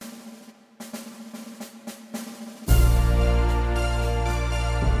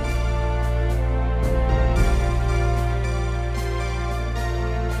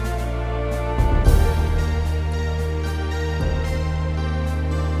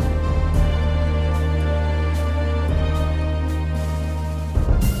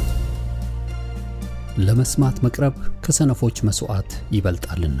ለመስማት መቅረብ ከሰነፎች መስዋዕት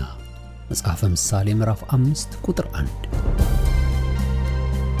ይበልጣልና። መጽሐፈ ምሳሌ ምዕራፍ 5 ቁጥር 1።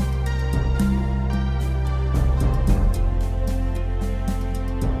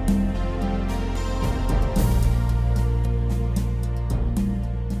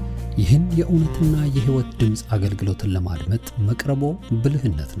 ይህን የእውነትና የሕይወት ድምጽ አገልግሎትን ለማድመጥ መቅረቦ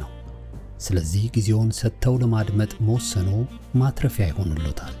ብልህነት ነው። ስለዚህ ጊዜውን ሰጥተው ለማድመጥ መወሰኖ ማትረፊያ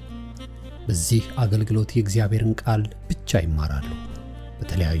ይሆንልዎታል። በዚህ አገልግሎት የእግዚአብሔርን ቃል ብቻ ይማራሉ።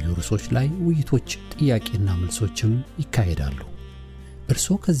 በተለያዩ ርዕሶች ላይ ውይይቶች፣ ጥያቄና መልሶችም ይካሄዳሉ።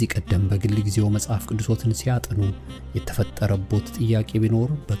 እርስዎ ከዚህ ቀደም በግል ጊዜው መጽሐፍ ቅዱሶትን ሲያጠኑ የተፈጠረቦት ጥያቄ ቢኖር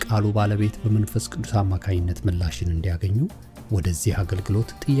በቃሉ ባለቤት በመንፈስ ቅዱስ አማካኝነት ምላሽን እንዲያገኙ ወደዚህ አገልግሎት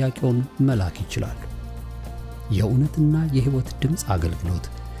ጥያቄውን መላክ ይችላሉ። የእውነትና የሕይወት ድምጽ አገልግሎት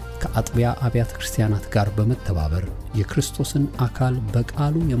ከአጥቢያ አብያተ ክርስቲያናት ጋር በመተባበር የክርስቶስን አካል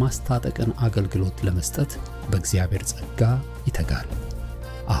በቃሉ የማስታጠቅን አገልግሎት ለመስጠት በእግዚአብሔር ጸጋ ይተጋል።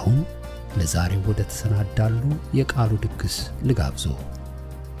 አሁን ለዛሬው ወደ ተሰናዳሉ የቃሉ ድግስ ልጋብዞ።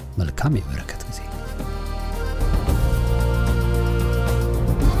 መልካም የበረከት ጊዜ።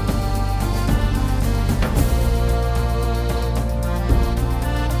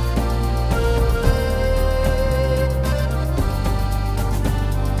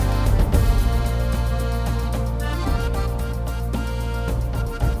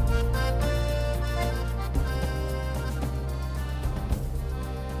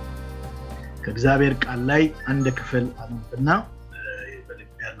 ከእግዚአብሔር ቃል ላይ አንድ ክፍል አነብና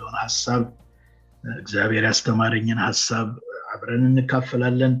በልብ ያለውን ሐሳብ እግዚአብሔር ያስተማረኝን ሐሳብ አብረን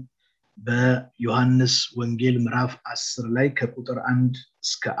እንካፈላለን። በዮሐንስ ወንጌል ምዕራፍ 10 ላይ ከቁጥር 1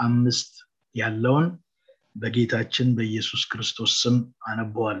 እስከ 5 ያለውን በጌታችን በኢየሱስ ክርስቶስ ስም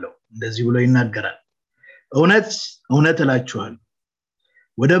አነባዋለሁ። እንደዚህ ብሎ ይናገራል። እውነት እውነት እላችኋለሁ፣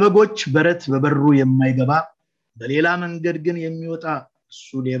 ወደ በጎች በረት በበሩ የማይገባ በሌላ መንገድ ግን የሚወጣ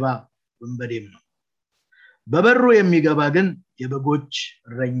እሱ ሌባ ወንበዴም ነው። በበሩ የሚገባ ግን የበጎች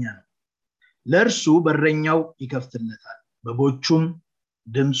እረኛ ነው። ለእርሱ በረኛው ይከፍትለታል፣ በጎቹም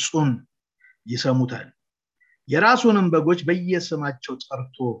ድምጹን ይሰሙታል። የራሱንም በጎች በየስማቸው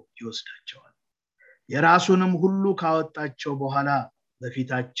ጠርቶ ይወስዳቸዋል። የራሱንም ሁሉ ካወጣቸው በኋላ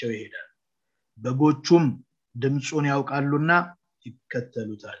በፊታቸው ይሄዳል። በጎቹም ድምጹን ያውቃሉና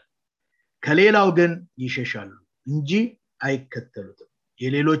ይከተሉታል። ከሌላው ግን ይሸሻሉ እንጂ አይከተሉትም፣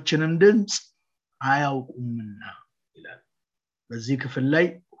 የሌሎችንም ድምጽ አያውቁምና ይላል። በዚህ ክፍል ላይ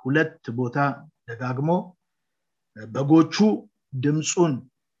ሁለት ቦታ ደጋግሞ በጎቹ ድምጹን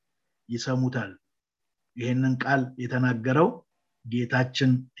ይሰሙታል። ይሄንን ቃል የተናገረው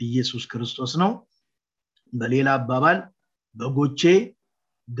ጌታችን ኢየሱስ ክርስቶስ ነው። በሌላ አባባል በጎቼ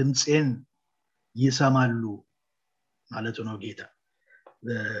ድምጼን ይሰማሉ ማለት ነው። ጌታ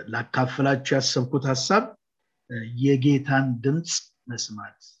ላካፍላችሁ ያሰብኩት ሐሳብ የጌታን ድምጽ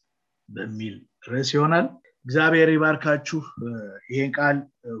መስማት በሚል ርዕስ ይሆናል። እግዚአብሔር ይባርካችሁ። ይሄን ቃል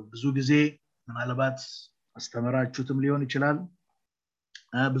ብዙ ጊዜ ምናልባት አስተምራችሁትም ሊሆን ይችላል፣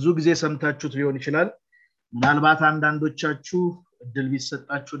 ብዙ ጊዜ ሰምታችሁት ሊሆን ይችላል። ምናልባት አንዳንዶቻችሁ እድል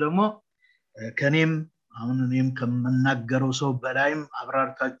ቢሰጣችሁ ደግሞ ከኔም አሁን እኔም ከመናገረው ሰው በላይም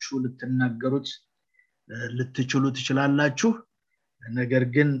አብራርታችሁ ልትናገሩት ልትችሉ ትችላላችሁ። ነገር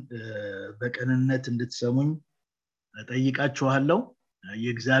ግን በቅንነት እንድትሰሙኝ ጠይቃችኋለሁ።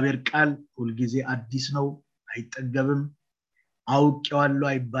 የእግዚአብሔር ቃል ሁሉ ጊዜ አዲስ ነው፣ አይጠገብም። አውቄዋለሁ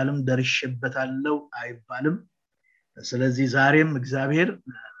አይባልም፣ ደርሼበታለሁ አይባልም። ስለዚህ ዛሬም እግዚአብሔር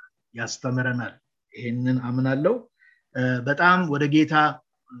ያስተምረናል፣ ይሄንን አምናለሁ። በጣም ወደ ጌታ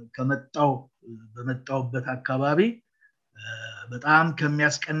በመጣውበት አካባቢ በጣም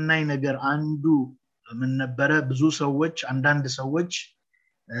ከሚያስቀናኝ ነገር አንዱ ምን ነበረ? ብዙ ሰዎች አንዳንድ ሰዎች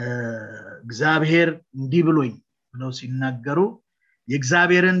እግዚአብሔር እንዲህ ብሎኝ ብለው ሲናገሩ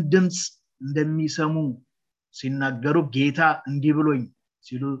የእግዚአብሔርን ድምጽ እንደሚሰሙ ሲናገሩ ጌታ እንዲህ ብሎኝ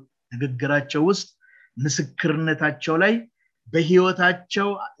ሲሉ ንግግራቸው ውስጥ ምስክርነታቸው ላይ በህይወታቸው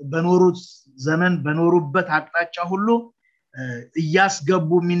በኖሩት ዘመን በኖሩበት አቅጣጫ ሁሉ እያስገቡ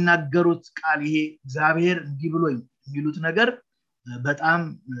የሚናገሩት ቃል ይሄ እግዚአብሔር እንዲህ ብሎኝ የሚሉት ነገር በጣም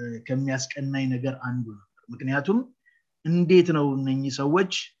ከሚያስቀናኝ ነገር አንዱ ነው። ምክንያቱም እንዴት ነው እነኚህ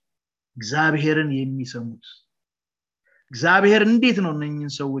ሰዎች እግዚአብሔርን የሚሰሙት? እግዚአብሔር እንዴት ነው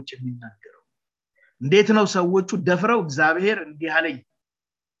እነኚህን ሰዎች የሚናገረው? እንዴት ነው ሰዎቹ ደፍረው እግዚአብሔር እንዲህ አለኝ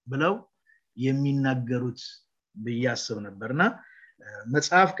ብለው የሚናገሩት በያስብ ነበርና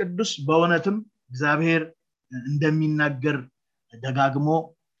መጽሐፍ ቅዱስ በእውነትም እግዚአብሔር እንደሚናገር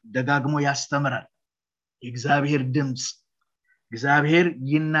ደጋግሞ ያስተምራል። የእግዚአብሔር ድምጽ እግዚአብሔር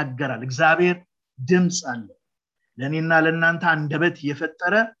ይናገራል። እግዚአብሔር ድምጽ አለ። ለኔና ለናንተ አንደበት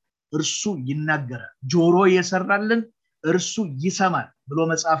የፈጠረ እርሱ ይናገራል ጆሮ የሰራልን እርሱ ይሰማል ብሎ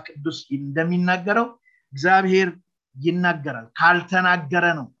መጽሐፍ ቅዱስ እንደሚናገረው እግዚአብሔር ይናገራል ካልተናገረ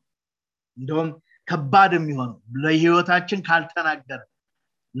ነው እንደውም ከባድ የሚሆነው ለህይወታችን ካልተናገረ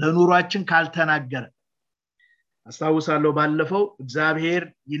ለኑሯችን ካልተናገረ አስተዋውሳለሁ ባለፈው እግዚአብሔር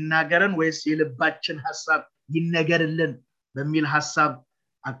ይናገረን ወይስ የልባችን ሐሳብ ይነገርልን በሚል ሐሳብ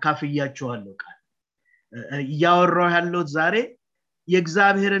አካፍያቸዋለሁ ቃል ያወራው ያለው ዛሬ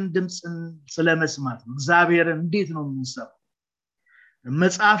የእግዚአብሔርን ድምጽ ስለመስማት እግዚአብሔርን እንዴት ነው የምንሰማው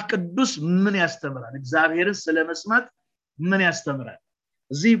መጽሐፍ ቅዱስ ምን ያስተምራል እግዚአብሔርን ስለመስማት ምን ያስተምራል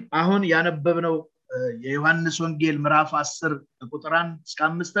እዚህ አሁን ያነበብነው የዮሐንስ ወንጌል ምዕራፍ 10 ቁጥር 1 እስከ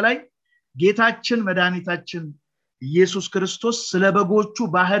 5 ላይ ጌታችን መድኃኒታችን ኢየሱስ ክርስቶስ ስለበጎቹ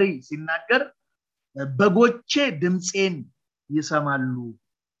ባህሪ ሲናገር በጎቼ ድምጼን ይሰማሉ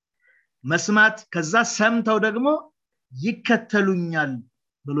መስማት ከዛ ሰምተው ደግሞ ይከተሉኛል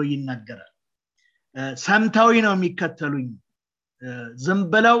ብሎ ይናገራል ሰምተው ነው የሚከተሉኝ ዝም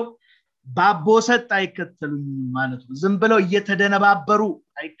ብለው ባቦ ሰጥ አይከተሉኝም ማለት ነው ዝም ብለው እየተደነባበሩ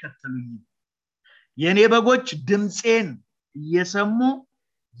አይከተሉኝም የኔ በጎች ድምጼን እየሰሙ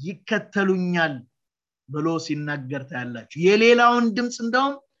ይከተሉኛል ብሎ ሲናገር ታያላችሁ የሌላውን ድምጽ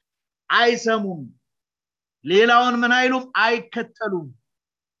እንደውም አይሰሙም ሌላውን ምን አይሉም አይከተሉም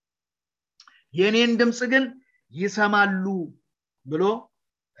የኔን ድምጽ ግን ይሰማሉ ብሎ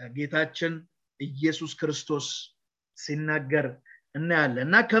ጌታችን ኢየሱስ ክርስቶስ ሲናገር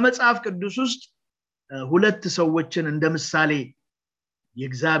እናያለና ከመጽሐፍ ቅዱስ ውስጥ ሁለት ሰዎችን እንደ ምሳሌ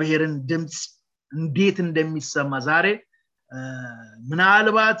የእግዚአብሔርን ድምጽ እንዴት እንደሚሰማ ዛሬ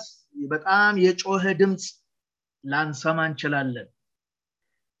ምናልባት በጣም የጮኸ ድምጽ ላንሰማ እንችላለን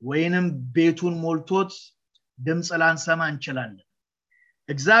ወይንም ቤቱን ሞልቶት ድምጽ ላንሰማ እንችላለን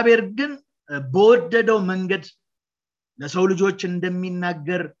እግዚአብሔር ግን በወደደው መንገድ ለሰው ልጆች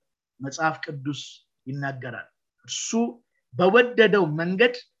እንደሚናገር መጽሐፍ ቅዱስ ይናገራል እርሱ በወደደው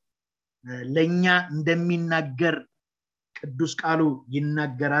መንገድ ለኛ እንደሚናገር ቅዱስ ቃሉ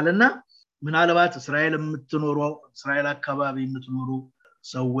ይናገራልና ምናልባት እስራኤል አካባቢ የምትኖሩ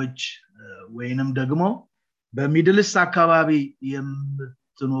ሰዎች ወይንም ደግሞ በሚድልስ አካባቢ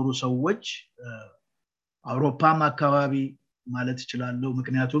የምትኖሩ ሰዎች አውሮፓም አካባቢ ማለት ይችላል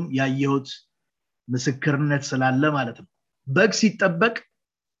ምክንያቱም ያየሁት ምስክርነት ስላለ ማለት ነው በግ ሲጠበቅ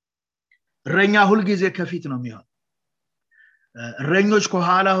እረኛ ሁሉ ጊዜ ከፊት ነው የሚሆነው እረኞች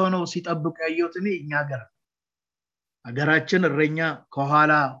ከኋላ ሆነው ሲጠብቁ ያየሁት እኔ እኛ ሀገራችን እረኛ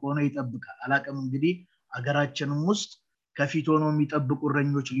ከኋላ ሆኖ ይጠብቃል አላቀም እንግዲህ ሀገራችንም ውስጥ ከፊት ሆኖ የሚጠብቁ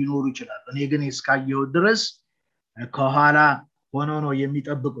እረኞች ሊኖሩ ይችላል እኔ ግን እስካየው ድረስ ከኋላ ሆኖ ነው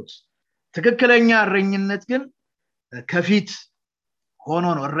የሚጠብቁት ትክክለኛ እረኝነት ግን ከፊት ሆኖ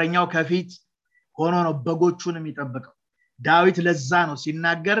ነው እረኛው ከፊት ሆኖ ነው በጎቹን የሚጠብቀው ዳዊት ለዛ ነው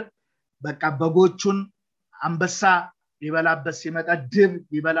ሲናገር በቃ በጎቹን አንበሳ ሊበላበት ሲመጣ ድብ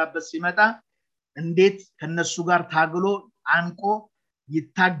ሊበላበት ሲመጣ እንዴት ከነሱ ጋር ታግሎ አንቆ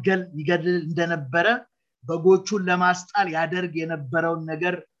ይታገል ይገድል እንደነበረ በጎቹን ለማስጣል ያደርግ የነበረውን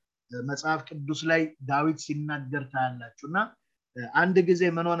ነገር መጽሐፍ ቅዱስ ላይ ዳዊት ሲናገር ታያላችሁና አንድ ጊዜ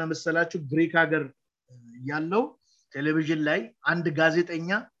ምን ሆነ መሰላችሁ ግሪክ ሀገር ያለው ቴሌቪዥን ላይ አንድ ጋዜጠኛ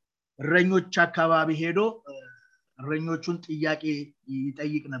እረኞች አካባቢ ሄዶ እረኞቹን ጥያቄ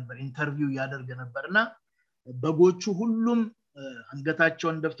ይጠይቅ ነበር ኢንተርቪው ያደርግ ነበርና በጎቹ ሁሉም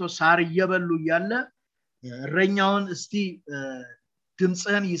አንገታቸውን ደፍተው ሳር እየበሉ ያለ እረኛውን እስቲ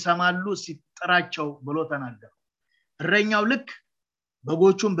ድምጽህን ይሰማሉ ሲጥራቸው ብሎ ተናገረ እረኛው ልክ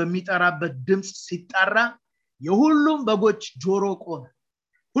በጎቹን በሚጠራበት ድምጽ ሲጣራ የሁሉም በጎች ጆሮ ቆመ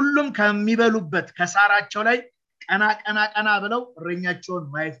ሁሉም ከሚበሉበት ከሳራቸው ላይ ቀና ብለው እረኛቸውን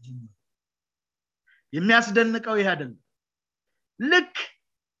ማየት ጀመሩ የሚያስደንቀው ይሄ አይደለም ልክ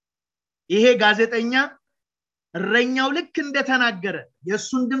ይሄ ጋዜጠኛ እረኛው ልክ እንደተናገረ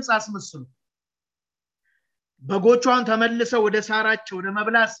የሱን ድምጽ አስመስሎ በጎቹን ተመልሰው ወደ ሳራቸው ወደ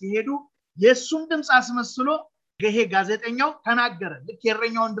መብላት ሲሄዱ የሱን ድምጽ አስመስሎ ይሄ ጋዜጠኛው ተናገረ ልክ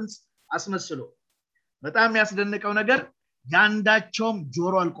የእረኛውን ድምጽ አስመስሎ በጣም የሚያስደንቀው ነገር ያንዳቸውም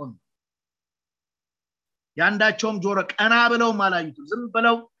ጆሮ አልቆም ያንዳቸውም ጆሮ ቀና ብለው ማላዩት ዝም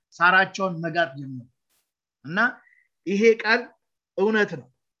ብለው ሳራቸውን መጋጥ ጀመሩ እና ይሄ ቃል እውነት ነው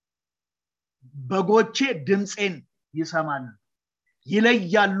በጎቼ ድምጼን ይሰማሉ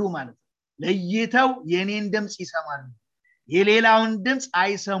ይለያሉ ማለት ለይተው የኔን ድምጽ ይሰማሉ የሌላውን ድምጽ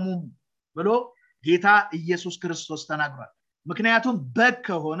አይሰሙም ብሎ ጌታ ኢየሱስ ክርስቶስ ተናግሯል ምክንያቱም በግ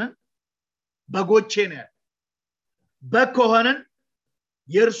ከሆነን በጎቼ ነው በግ ከሆነን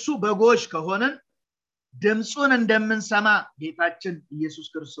የርሱ በጎች ከሆነን ድምጹን እንደምንሰማ ጌታችን ኢየሱስ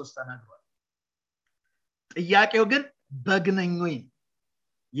ክርስቶስ ተናግሯል ጥያቄው ግን በግ ነኝ ወይ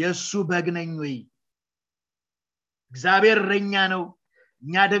የሱ በግ ነኝ ወይ እግዚአብሔር እረኛ ነው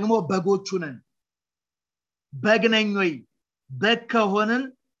እኛ ደግሞ በጎቹ ነን በግ ነኝ ወይ በግ ከሆንን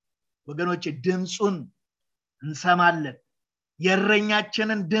ወገኖቼ ድምጹን እንሰማለን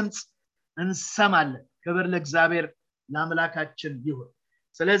የእረኛችንን ድምጽ እንሰማለን ክብር ለእግዚአብሔር ለአምላካችን ይሁን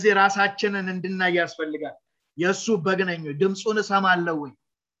ስለዚህ ራሳችንን እንድናይ ያስፈልጋል የሱ በግ ነኝ ወይ ድምጹን እሰማለሁ ወይ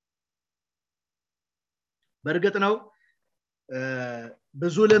በርግጥ ነው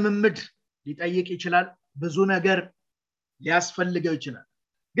ብዙ ልምምድ ሊጠይቅ ይችላል ብዙ ነገር ሊያስፈልገው ይችላል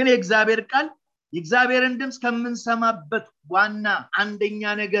ግን የእግዚአብሔር ቃል የእግዚአብሔርን ድምጽ ከምንሰማበት ዋና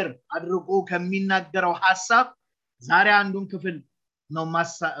አንደኛ ነገር አድርጎ ከሚናገረው ሐሳብ ዛሬ አንዱን ክፍል ነው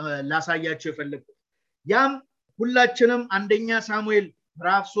ላሳያችሁ የፈለኩት ያም ሁላችንም አንደኛ ሳሙኤል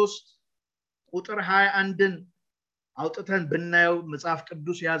ምዕራፍ 3 ቁጥር 21ን አውጥተን ብናየው መጽሐፍ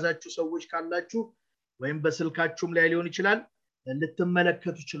ቅዱስ የያዛችሁ ሰዎች ካላችሁ ወይም በስልካችሁም ላይ ሊሆን ይችላል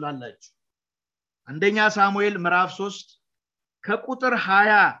ልትመለከቱ ይችላላችሁ አንደኛ ሳሙኤል ምዕራፍ 3 ከቁጥር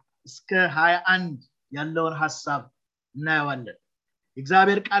 20 እስከ 21 ያለውን ሐሳብ እናያለን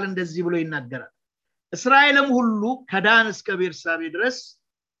እግዚአብሔር ቃል እንደዚህ ብሎ ይናገራል እስራኤልም ሁሉ ከዳን እስከ ቤርሳቤ ድረስ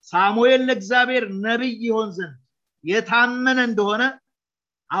ሳሙኤል ለእግዚአብሔር ነብይ ይሆን ዘንድ የታመነ እንደሆነ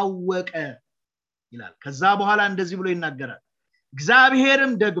አወቀ ይላል ከዛ በኋላ እንደዚህ ብሎ ይናገራል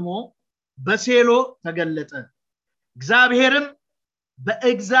እግዚአብሔርም ደግሞ በሴሎ ተገለጠ እግዚአብሔርም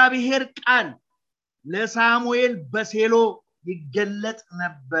በእግዚአብሔር ቃል ለሳሙኤል በሴሎ ይገለጥ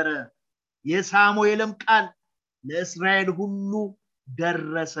ነበር የሳሙኤልም ቃል ለእስራኤል ሁሉ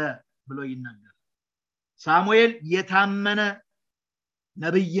ደረሰ ብሎ ይናገራል ሳሙኤል የታመነ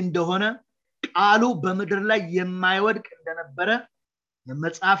ነብይ እንደሆነ ቃሉ በመድር ላይ የማይወድቅ እንደነበረ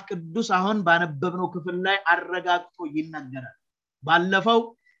የመጽሐፍ ቅዱስ አሁን ባነበብነው ክፍል ላይ አረጋግጦ ይናገራል ባለፈው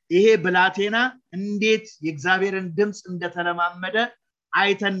ይሄ ብላቴና እንዴት የእግዚአብሔርን ድምጽ እንደተለማመደ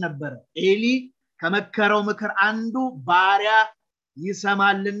አይተን ነበር ኤሊ ከመከረው ምክር አንዱ ባሪያ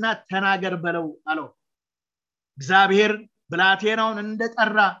ይሰማልና ተናገር በለው አለው እግዚአብሔር ብላቴናውን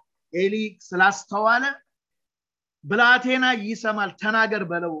እንደጠራ ኤሊ ስላስተዋለ ብላቴና ይሰማል ተናገር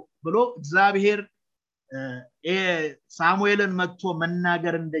በለው ብሎ እግዚአብሔር ሳሙኤልን መጥቶ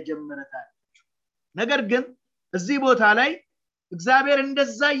መናገር እንደጀመረ ታያላችሁ ነገር ግን እዚህ ቦታ ላይ እግዚአብሔር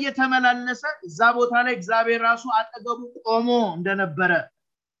እንደዛ እየተመላለሰ እዛ ቦታ ላይ እግዚአብሔር ራሱ አጠገቡ ቆሞ እንደነበረ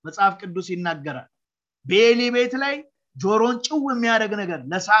መጽሐፍ ቅዱስ ይናገራል በኤሊ ቤት ላይ ጆሮን ጭው የሚያደርግ ነገር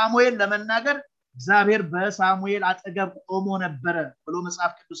ለሳሙኤል ለመናገር እግዚአብሔር በሳሙኤል አጠገብ ቆሞ ነበር ብሎ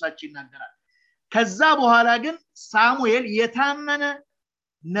መጽሐፍ ቅዱሳችን ይናገራል ከዛ በኋላ ግን ሳሙኤል የታመነ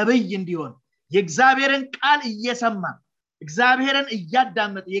ነብይ እንዲሆን የእግዚአብሔርን ቃል እየሰማ እግዚአብሔርን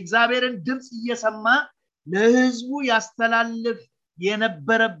እያዳመጠ የእግዚአብሔርን ድምጽ እየሰማ ለህዝቡ ያስተላልፍ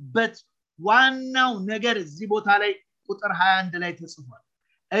የነበረበት ዋናው ነገር እዚህ ቦታ ላይ ቁጥር 21 ላይ ተጽፏል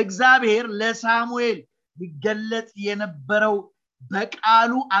እግዚአብሔር ለሳሙኤል ይገለጥ የነበረው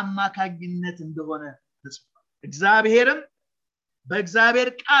በቃሉ አማካኝነት እንደሆነ ተጽፏል እግዚአብሔርም በእግዚአብሔር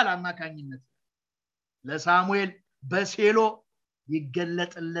ቃል አማካኝነት ለሳሙኤል በሴሎ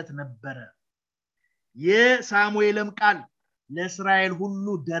ይገለጥለት ነበር የሳሙኤልም ቃል ለእስራኤል ሁሉ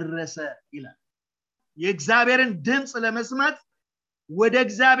ደረሰ ይላል የእግዚአብሔርን ድምጽ ለመስማት ወደ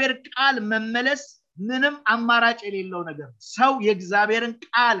እግዚአብሔር ቃል መመለስ ምንም አማራጭ የሌለው ነገር ሰው የእግዚአብሔርን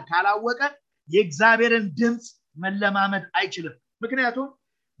ቃል ካላወቀ የእግዚአብሔርን ድምጽ መለማመድ አይችልም ምክንያቱም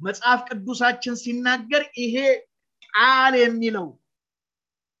መጽሐፍ ቅዱሳችን ሲናገር ይሄ ቃል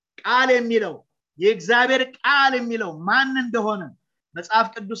የሚለው የእግዚአብሔር ቃል የሚለው ማን እንደሆነ መጽሐፍ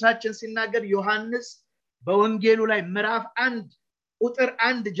ቅዱሳችን ሲናገር ዮሐንስ በወንጌሉ ላይ ምዕራፍ 1 ቁጥር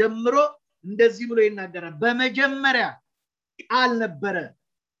 1 ጀምሮ እንደዚህ ብሎ ይናገራል በመጀመሪያ ቃል ነበረ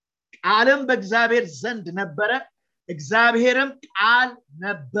ቃልም በእግዚአብሔር ዘንድ ነበረ እግዚአብሔርም ቃል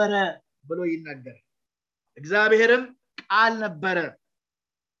ነበረ ብሎ ይናገራል እግዚአብሔርም ቃል ነበረ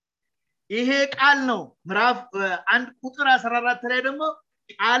ይሄ ቃል ነው ምዕራፍ 1 ቁጥር 14 ላይ ደግሞ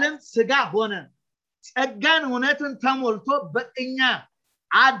ቃልም ሥጋ ሆነ ጸጋን እውነትን ተሞልቶ በእኛ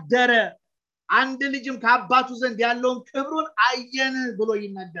አደረ አንድ ልጅም ከአባቱ ዘንድ ያለውን ክብሩን አየን ብሎ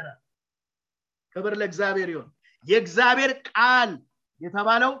ይናገራል ክብር ለእግዚአብሔር ይሁን የእግዚአብሔር ቃል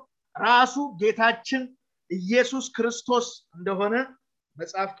የተባለው ራሱ ጌታችን ኢየሱስ ክርስቶስ እንደሆነ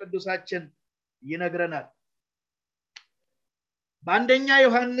መጽሐፍ ቅዱሳችን ይነግረናል በአንደኛ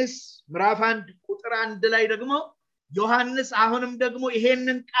ዮሐንስ ምዕራፍ 1 ቁጥር 1 ላይ ደግሞ ዮሐንስ አሁንም ደግሞ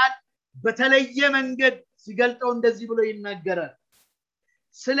ይሄንን ቃል በተለየ መንገድ ሲገልጠው እንደዚህ ብሎ ይናገራል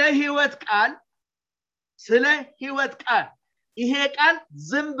ስለ ሕይወት ቃል ይሄ ቃል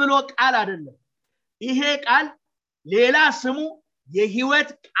ዝም ብሎ ቃል አይደለም ይሄ ቃል ሌላ ስሙ የሕይወት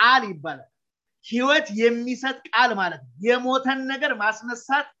ቃል ይባላል ህይወት የሚሰጥ ቃል ማለት ነው የሞተን ነገር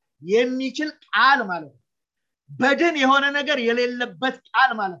ማስነሳት የሚችል ቃል ማለት ነው በድን የሆነ ነገር የሌለበት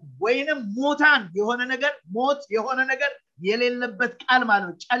ቃል ማለት ነው ወይንም ሙታን የሆነ ነገር ሞት የሆነ ነገር የሌለበት ቃል ማለት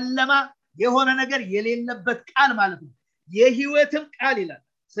ነው ጨለማ የሆነ ነገር የሌለበት ቃል ማለት ነው የህይወትም ቃል ይላል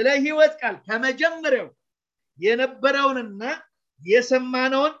ስለ ህይወት ቃል ከመጀመሪያው የነበረውንና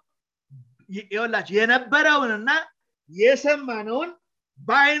የሰማነውን ይኸውላችሁ የነበረውንና የሰማነውን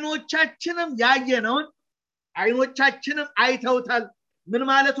በአይኖቻችንም ያየነውን አይኖቻችንም አይተውታል ምን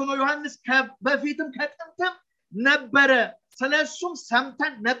ማለት ነው ዮሐንስ በፊትም ከጥንትም ነበረ ስለሱም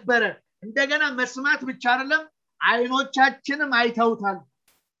ሰምተን ነበረ እንደገና መስማት ብቻ አይደለም አይኖቻችንም አይተውታል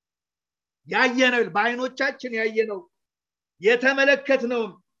ያየነው በአይኖቻችን ያየነው የተመለከትነው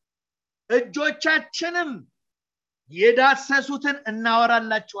እጆቻችንም የዳሰሱትን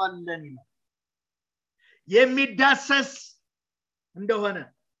እናወራላችኋለን ይላል የሚዳሰስ እንደሆነ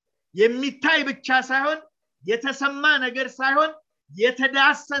የሚታይ ብቻ ሳይሆን የተሰማ ነገር ሳይሆን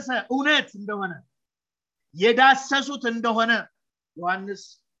የተዳሰሰ እውነት እንደሆነ የዳሰሱት እንደሆነ ዮሐንስ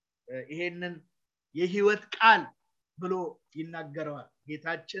ይሄንን የህይወት ቃል ብሎ ይናገራል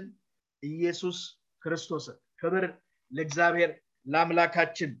ጌታችን ኢየሱስ ክርስቶስ ክብር ለእግዚአብሔር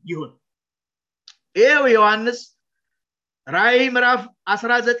ለአምላካችን ይሁን ይሄው ዮሐንስ ራእይ ምዕራፍ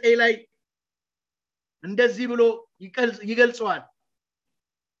 19 ላይ እንደዚህ ብሎ ይገልጸዋል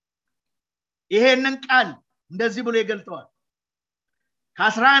ይሄንን ቃል እንደዚህ ብሎ ይገልጠዋል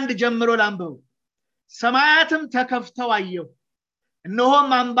ከ11 ጀምሮ ላንብበው ሰማያትም ተከፍተው አየሁ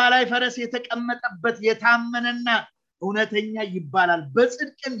እነሆም አምባ ላይ ፈረስ የተቀመጠበት የታመነና እውነተኛ ይባላል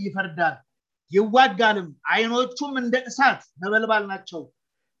በጽድቅም ይፈርዳል ይዋጋልም አይኖቹም እንደ እሳት ነበልባል ናቸው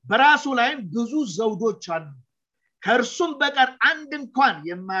በራሱ ላይ ብዙ ዘውዶች አሉ ከእርሱም በቀር አንድ እንኳን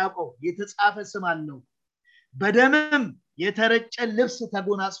የማያውቀው የተጻፈ ስም አለው በደምም የተረጨ ልብስ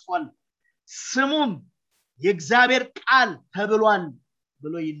ተጎናጽፏል ስሙም የእግዚአብሔር ቃል ተብሏል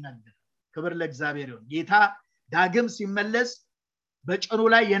ብሎ ይናገራል ክብር ለእግዚአብሔር ይሁን ጌታ ዳግም ሲመለስ በጭኑ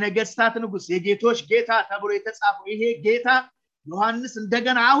ላይ የነገስታት ንጉስ የጌቶች ጌታ ተብሎ የተጻፈው ይሄ ጌታ ዮሐንስ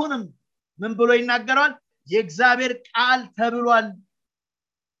እንደገና አሁንም ምን ብሎ ይናገራል የእግዚአብሔር ቃል ተብሏል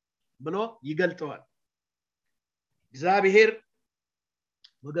ብሎ ይገልጠዋል እግዚአብሔር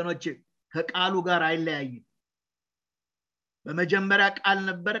ወገኖቼ ከቃሉ ጋር አይለያይም በመጀመሪያ ቃል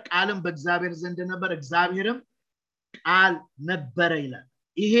ነበር ቃልም በእግዚአብሔር ዘንድ ነበር እግዚአብሔርም ቃል ነበር ይላል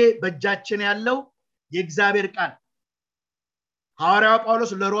ይሄ በእጃችን ያለው የእግዚአብሔር ቃል ሐዋርያው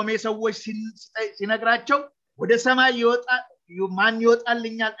ጳውሎስ ለሮሜ ሰዎች ሲነግራቸው ወደ ሰማይ ማን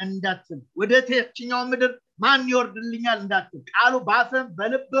ይወጣልኛል እንዳትል ወደ ታችኛው ምድር ማን ይወርድልኛል እንዳትል ቃሉ ባፈም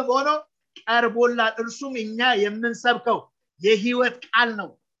በልብም ሆኖ ቀርቦላል እርሱም እኛ የምንሰብከው የህይወት ቃል ነው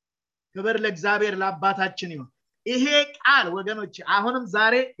ክብር ለእግዚአብሔር ለአባታችን ይሁን ይሄ ቃል ወገኖች አሁንም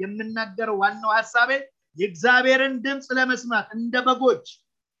ዛሬ የምናገረው ዋናው ሐሳቤ የእግዚአብሔርን ድምጽ ለመስማት እንደ በጎች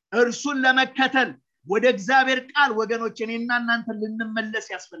እርሱን ለመከተል ወደ እግዚአብሔር ቃል ወገኖች እኔና እናንተ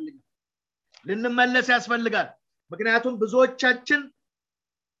ልንመለስ ያስፈልጋል ምክንያቱም ብዙዎቻችን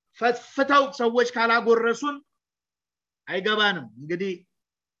ፈትፍተው ሰዎች ካላጎረሱን አይገባንም እንግዲህ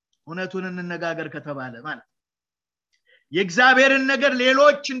እውነቱን እንነጋገር ከተባለ ማለት የእግዚአብሔርን ነገር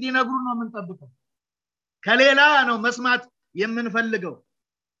ሌሎች እንዲነግሩ ነው የምንጠብቀው ከሌላ ነው መስማት የምንፈልገው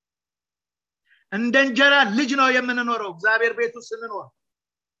እንደ እንጀራ ልጅ ነው የምንኖረው እግዚአብሔር ቤቱ ስንኖር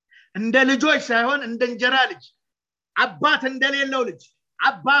እንደ ልጆች ሳይሆን እንደ እንጀራ ልጅ አባት እንደሌለው ልጅ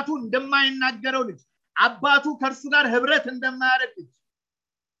አባቱ እንደማይናገረው ልጅ አባቱ ከርሱ ጋር ህብረት እንደማያደርግ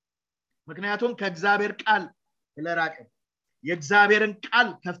ምክንያቱም ከእግዚአብሔር ቃል ስለራቀን የእግዚአብሔርን ቃል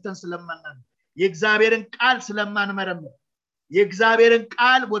ከፍተን ስለማናነብ የእግዚአብሔርን ቃል ስለማንመረምር የእግዚአብሔርን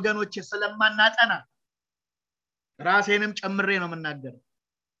ቃል ወገኖች ስለማናጠና ራሴንም ጨምሬ ነው የምናገረው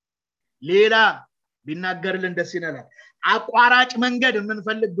ሌላ ቢናገርልን ደስ ይላል አቋራጭ መንገድ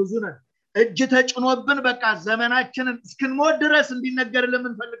የምንፈልግ ብዙ ነን እጅ ተጭኖብን በቃ ዘመናችንን እስክንሞት ድረስ እንዲነገርልን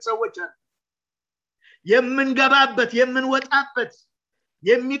የምንፈልግ ሰዎች አሉ የምንገባበት የምንወጣበት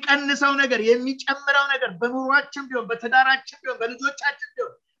የሚቀንሰው ነገር የሚጨምረው ነገር በኑሯችን ቢሆን በትዳራችን ቢሆን በልጆቻችን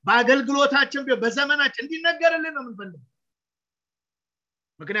ቢሆን በአገልግሎታችን ቢሆን በዘመናችን እንዲነገርልን ነው የምንፈልግ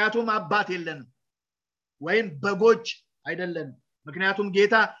ምክንያቱም አባት የለንም ወይም በጎች አይደለንም ምክንያቱም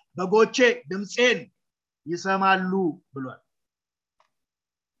ጌታ በጎቼ ድምጼን ይሰማሉ ብሏል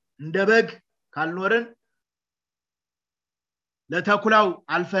እንደ በግ ካልኖርን ለተኩላው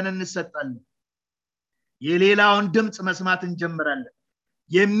አልፈን እንሰጣለን የሌላውን ድምጽ መስማት እንጀምራለን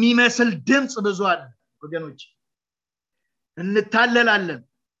የሚመስል ድምጽ ብዙ አለ ወገኖች እንታለላለን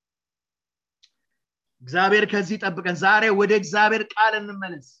እግዚአብሔር ከዚህ ጠብቀን ዛሬ ወደ እግዚአብሔር ቃል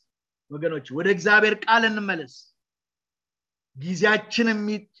እንመለስ ወገኖች ወደ እግዚአብሔር ቃል እንመለስ ጊዜያችንን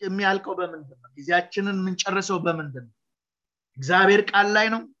የሚያልቀው በምንድነው? ጊዜያችንን የምንጨርሰው በምንድነው? እግዚአብሔር ቃል ላይ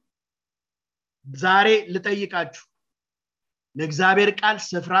ነው። ዛሬ ልጠይቃችሁ፣ ለእግዚአብሔር ቃል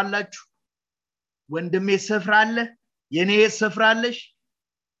ስፍራ አላችሁ? ወንድሜ ስፍራ አለ? የኔ ስፍራ አለሽ?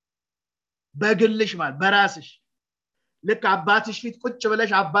 በግልሽ ማለት በራስሽ ልክ አባትሽ ፊት ቁጭ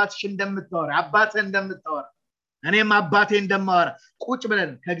ብለሽ አባትሽ እንደምታወራ አባትህ እንደምታወራ እኔም አባቴ እንደማወራ ቁጭ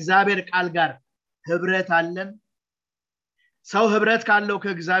ብለን ከእግዚአብሔር ቃል ጋር ህብረት አለን? ሰው ህብረት ካለው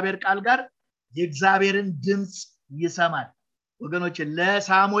ከእግዚአብሔር ቃል ጋር የእግዚአብሔርን ድምጽ ይሰማል። ወገኖች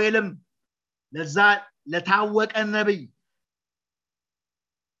ለሳሙኤልም ለዛ ለታወቀ ነብይ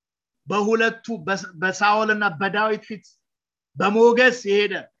በሁለቱ በሳኦልና በዳዊት ፊት በሞገስ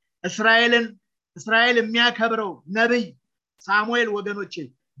የሄደ እስራኤል የሚያከብረው ነብይ ሳሙኤል ወገኖች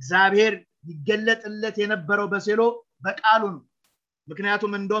እግዚአብሔር ይገለጥለት የነበረው በሴሎ በቃሉ ነው።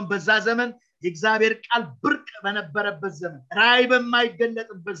 ምክንያቱም እንደውም በዛ ዘመን የእግዚአብሔር ቃል ብርቅ በነበረበት ዘመን ራእይ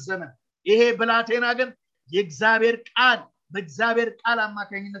በማይገለጥበት ዘመን ይሄ ብላቴና ግን የእግዚአብሔር ቃል በእግዚአብሔር ቃል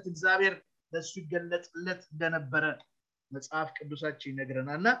አማካኝነት እግዚአብሔር ለሱ ይገለጥለት እንደነበረ መጽሐፍ ቅዱሳችን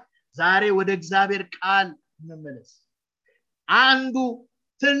ይነግረናልና ዛሬ ወደ እግዚአብሔር ቃል እንመለስ። አንዱ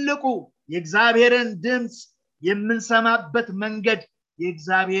ትልቁ የእግዚአብሔርን ድምጽ የምንሰማበት መንገድ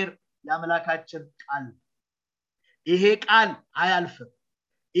የእግዚአብሔር የአምላካችን ቃል። ይሄ ቃል አያልፍም።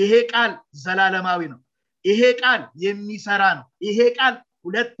 ይሄ ቃል ዘላለማዊ ነው። ይሄ ቃል የሚሰራ ነው። ይሄ ቃል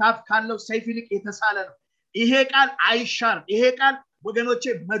ሁለት አፍ ካለው ሰይፍ ይልቅ የተሳለ ነው። ይሄ ቃል አይሻርም። ይሄ ቃል ወገኖቼ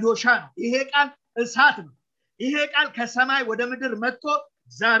መዶሻ ነው። ይሄ ቃል እሳት ነው። ይሄ ቃል ከሰማይ ወደ ምድር መጥቶ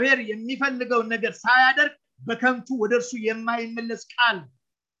እግዚአብሔር የሚፈልገውን ነገር ሳያደርግ በከንቱ ወደርሱ የማይመለስ ቃል።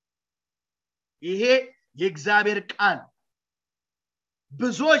 ይሄ የእግዚአብሔር ቃል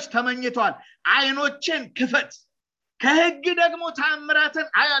ብዙዎች ተመኝተዋል። አይኖችን ክፈት ከሕግ ደግሞ ተአምራትን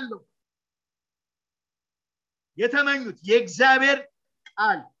አያለው የተመኙት የእግዚአብሔር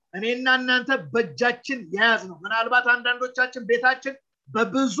ቃል እኔና እናንተ በእጃችን ያዝ ነው። ምናልባት አንዳንዶቻችን ቤታችን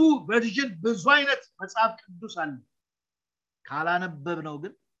በብዙ ቨርዥን ብዙ አይነት መጽሐፍ ቅዱስ አለ። ካላነበብነው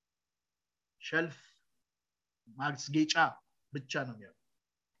ግን ሸልፍ ማስጌጫ ብቻ ነው የሚሆነው።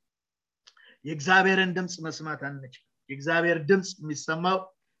 የእግዚአብሔርን ድምጽ መስማት አንችልም። የእግዚአብሔር ድምጽ የሚሰማው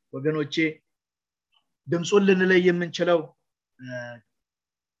ወገኖቼ ድምጹን ልንለይ የምንችለው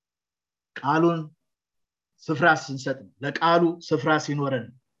ቃሉን ስፍራ ስንሰጥ ነው። ለቃሉ ስፍራ ሲኖረን።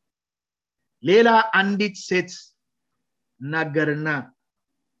 ሌላ አንዲት ሴት እናገርና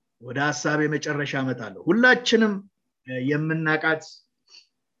ወደ ሐሳቤ መጨረሻ እመጣለሁ። ሁላችንም የምናቃት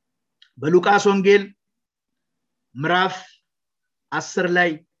በሉቃስ ወንጌል ምዕራፍ 10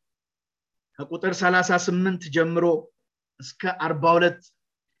 ላይ ከቁጥር 38 ጀምሮ እስከ 42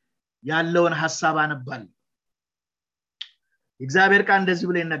 ያለውን ሐሳብ አነባለሁ። እግዚአብሔር ቃል እንደዚህ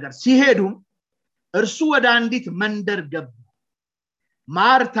ብሎ ይናገራል። ሲሄዱም እርሱ ወደ አንዲት መንደር ገባ።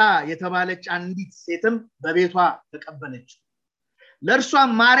 ማርታ የተባለች አንዲት ሴትም በቤቷ ተቀበለች።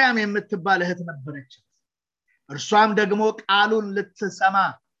 ለእርሷም ማርያም የምትባል እህት ነበረች። እርሷም ደግሞ ቃሉን ልትሰማ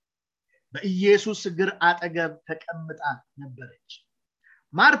በኢየሱስ እግር አጠገብ ተቀምጣ ነበረች።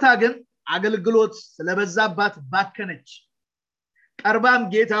 ማርታ ግን አገልግሎት ስለበዛባት ባከነች። ቀርባም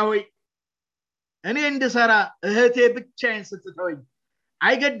ጌታ ሆይ እኔ እንድሰራ እህቴ ብቻዬን ስትተወኝ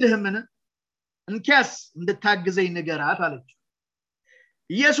አይገድህምን? እንኪያስ እንድታግዘኝ ንገራት አለች።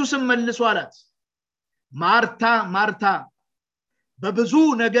 ኢየሱስም መልሶ አላት፣ ማርታ ማርታ በብዙ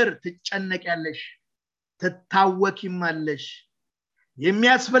ነገር ትጨነቂያለሽ ትታወኪማለሽ።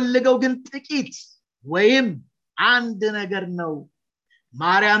 የሚያስፈልገው ግን ጥቂት ወይም አንድ ነገር ነው።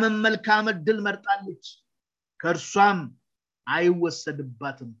 ማርያምም መልካም ዕድል መርጣለች፣ ከእርሷም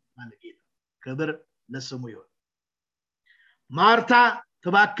አይወሰድባትም አለ ጌታ። ክብር ለስሙ ይሁን። ማርታ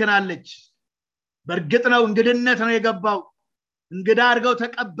ትባክናለች። በእርግጥ ነው እንግድነት ነው የገባው። እንግዳ አድርገው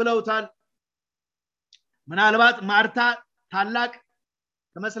ተቀብለውታል። ምናልባት ማርታ ታላቅ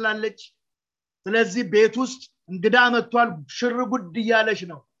ትመስላለች። ስለዚህ ቤት ውስጥ እንግዳ መጥቷል፣ ሽር ጉድ እያለች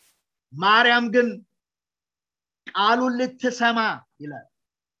ነው። ማርያም ግን ቃሉን ልትሰማ ይላል።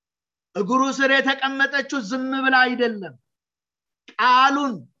 እግሩ ስር የተቀመጠችው ዝም ብላ አይደለም፣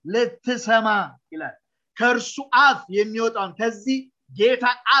 ቃሉን ልትሰማ ይላል። ከእርሱ አፍ የሚወጣውን ከዚህ ጌታ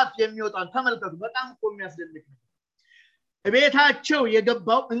አፍ የሚወጣውን ተመልከቱ። በጣም እኮ የሚያስደንቅ ነው። ቤታቸው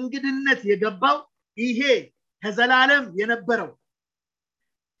የገባው እንግድነት የገባው ይሄ ከዘላለም የነበረው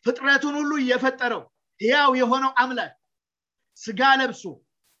ፍጥረቱን ሁሉ የፈጠረው ሕያው የሆነው አምላክ ስጋ ለብሶ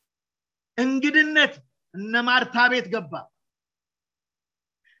እንግድነት እነ ማርታ ቤት ገባ።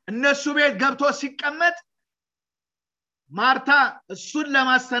 እነሱ ቤት ገብቶ ሲቀመጥ ማርታ እሱን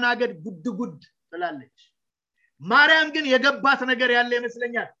ለማስተናገድ ጉድ ጉድ ትላለች። ማርያም ግን የገባት ነገር ያለ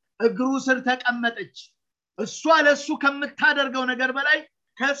ይመስለኛል። እግሩ ስር ተቀመጠች። እሷ ለሱ ከምታደርገው ነገር በላይ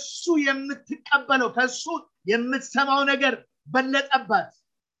ከሱ የምትቀበለው ከሱ የምትሰማው ነገር በለጠባት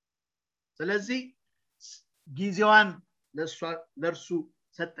ስለዚህ ጊዜዋን ለርሱ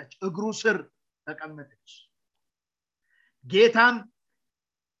ሰጠች እግሩ ስር ተቀመጠች ጌታም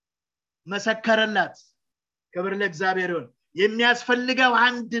መሰከረላት ክብር ለእግዚአብሔር ይሁን የሚያስፈልገው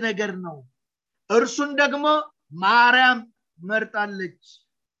አንድ ነገር ነው እርሱን ደግሞ ማርያም መርጣለች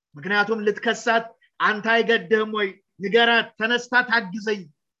ምክንያቱም ልትከሳት አንተ አይገድህም ወይ ንገራት ተነስታ ታግዘኝ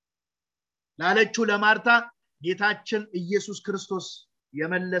ላለችው ለማርታ ጌታችን ኢየሱስ ክርስቶስ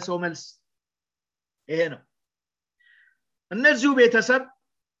የመለሰው መልስ ይሄ ነው እነዚሁ ቤተሰብ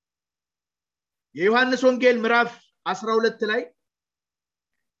የዮሐንስ ወንጌል ምዕራፍ 12 ላይ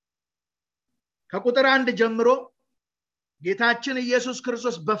ከቁጥር 1 ጀምሮ ጌታችን ኢየሱስ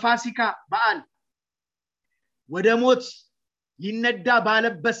ክርስቶስ በፋሲካ በዓል ወደ ሞት ሊነዳ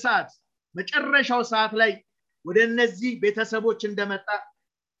ባለበት ሰዓት መጨረሻው ሰዓት ላይ ወደ እነዚህ ቤተሰቦች እንደመጣ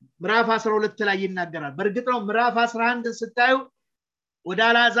ምዕራፍ 12 ላይ ይናገራል በእርግጥ ነው ምዕራፍ 11 ስታዩ ወደ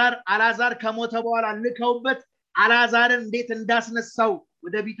አልዓዛር ከሞተ በኋላ ልከውበት አልዓዛርን እንዴት እንዳስነሳው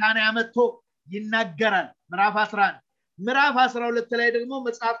ወደ ቢታንያ መጥቶ ይናገራል ምዕራፍ 11 ምዕራፍ 12 ላይ ደግሞ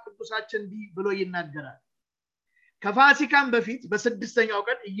መጽሐፍ ቅዱሳችን እንዲህ ብሎ ይናገራል ከፋሲካም በፊት በስድስተኛው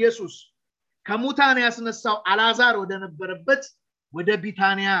ቀን ኢየሱስ ከሙታን ያስነሳው አልዓዛር ወደ ነበረበት ወደ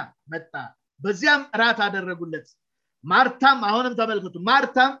ቢታንያ መጣ በዚያም እራት አደረጉለት ማርታም አሁንም ተመልከቱ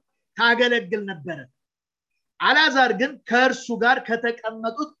ማርታም ታገለግል ነበር አልዓዛር ግን ከእርሱ ጋር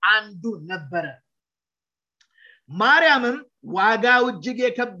ከተቀመጡት አንዱ ነበር ማርያምም ዋጋው እጅግ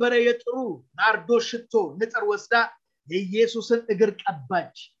የከበረ የጥሩ ናርዶስ ሽቶ ንጥር ወስዳ የኢየሱስን እግር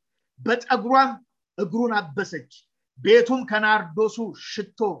ቀባች በጠጉሯም እግሩን አበሰች ቤቱም ከናርዶሱ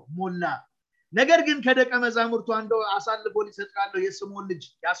ሽቶ ሞላ ነገር ግን ከደቀ መዛሙርቱ አንዱ አሳልፎ ሊሰጣለው የስምዖን ልጅ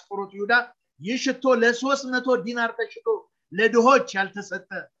ያስቆሮቱ ይሁዳ ይህ ሽቶ ለ300 ዲናር ተሽጦ ለድሆች ያልተሰጠ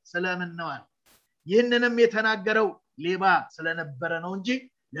ስለምን ነው ይህንንም የተናገረው ሌባ ስለነበረ ነው እንጂ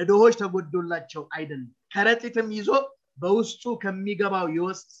ለድሆች ተጎድዶላቸው አይደለም ከረጢትም ይዞ በውስጡ ከሚገባው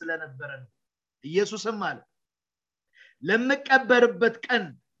ይወስድ ስለነበረ ነው ኢየሱስም አለ ለምቀበርበት ቀን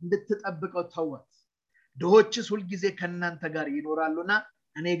እንድትጠብቀው ተዋት ድሆችስ ሁሉ ጊዜ ከናንተ ጋር ይኖራሉና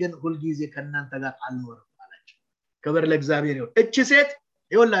እኔ ግን ሁሉ ጊዜ ከናንተ ጋር አልኖርም አላቸው ክብር ለእግዚአብሔር ይሁን እቺ ሴት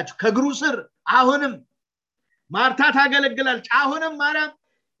ይወላችሁ ከእግሩ ስር አሁንም ማርታ ታገለግላለች አሁንም ማርያም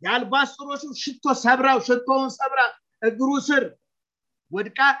ያልባስጥሮሱ ሽቶውን ሰብራ እግሩ ስር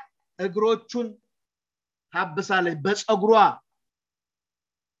ወድቃ እግሮቹን ታብሳለች በፀጉሯ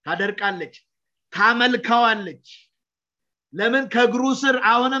ታደርቃለች ታመልካዋለች ለምን ከእግሩ ስር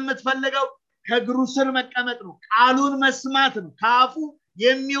አሁንም የምትፈልገው ከእግሩ ስር መቀመጥ ነው ቃሉን መስማት ነው ካፉ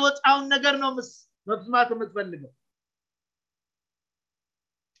የሚወጣውን ነገር ነው መስማት የምትፈልገው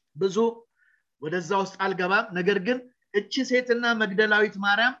ብዙ ወደዛ ውስጥ አልገባም ነገር ግን እቺ ሴትና መግደላዊት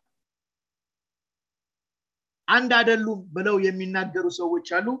ማርያም አንድ አይደሉም ብለው የሚናገሩ ሰዎች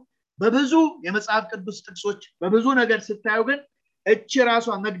አሉ በብዙ የመጽሐፍ ቅዱስ ጥቅሶች በብዙ ነገር ስታዩ ግን እቺ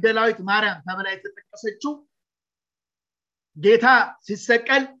ራሷ መግደላዊት ማርያም ተብላ የተጠቀሰችው ጌታ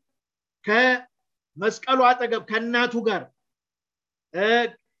ሲሰቀል ከመስቀሉ አጠገብ ከናቱ ጋር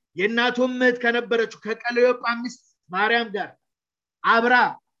የናቱ ምት ከነበረችው ከቀለዮጳ ሚስት ማርያም ጋር አብራ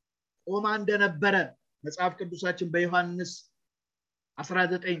ቆማ እንደነበረ መጽሐፍ ቅዱሳችን በዮሐንስ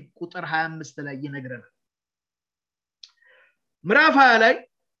 19 ቁጥር 25 ላይ ይነግረናል ምዕራፍ 20 ላይ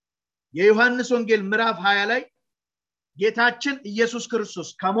የዮሐንስ ወንጌል ምዕራፍ 20 ላይ ጌታችን ኢየሱስ ክርስቶስ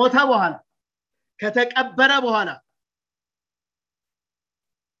ከሞተ በኋላ ከተቀበረ በኋላ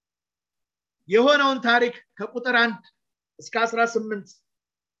የሆነውን ታሪክ ከቁጥር 1 እስከ 18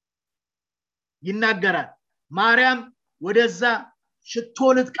 ይናገራል ማርያም ወደዛ ሽቶ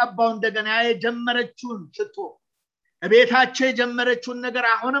ልትቀባው እንደገና የጀመረችውን ሽቶ እቤታቸው የጀመረችውን ነገር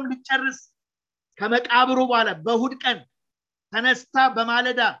አሁንም ልጨርስ ከመቃብሩ በኋላ በእሁድ ቀን ተነስታ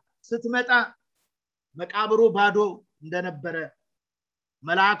በማለዳ ስትመጣ መቃብሩ ባዶ እንደነበረ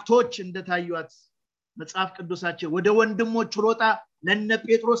መላእክቶች እንደታዩት መጽሐፍ ቅዱሳችን ወደ ወንድሞች ሮጣ ለነ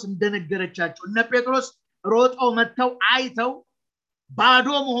ጴጥሮስ እንደነገረቻቸው እነ ጴጥሮስ ሮጠው መተው አይተው ባዶ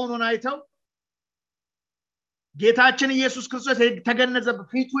መሆኑን አይተው ጌታችን ኢየሱስ ክርስቶስ ተገነዘ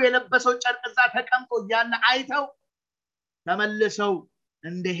ፊቱ የለበሰው ጨርቅዛ ተቀምጦ ያለ አይተው ተመልሰው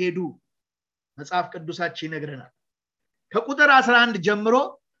እንደሄዱ መጽሐፍ ቅዱሳችን ይነግረናል ከቁጥር 11 ጀምሮ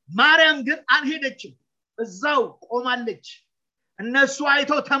ማርያም ግን አልሄደችም እዛው ቆማለች እነሱ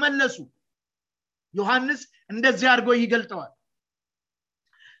አይተው ተመለሱ ዮሐንስ እንደዚህ አድርጎ ይገልጠዋል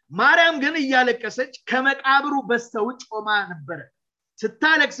ማርያም ግን እያለቀሰች ከመቃብሩ በስተውጭ ቆማ ነበር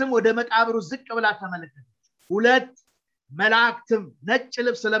ስታለቅስም ወደ መቃብሩ ዝቅ ብላ ተመለከተች ሁለት መላእክትም ነጭ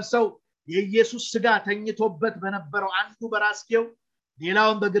ልብስ ለብሰው የኢየሱስ ሥጋ ተኝቶበት በነበረው አንዱ በራስጌው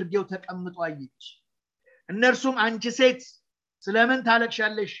ሌላውን በግርጌው ተቀምጦ አየች። እነርሱም አንቺ ሴት ስለምን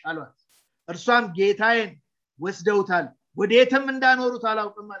ታለቅሻለሽ አሏት። እርሷም ጌታዬን ወስደውታል፣ ወዴትም እንዳኖሩት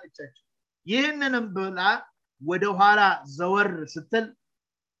አላውቅም አለቻቸው። ይህንንም ብላ ወደ ኋላ ዘወር ስትል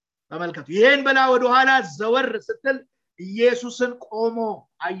ተመልከቱ፣ ይህን ብላ ወደ ኋላ ዘወር ስትል ኢየሱስን ቆሞ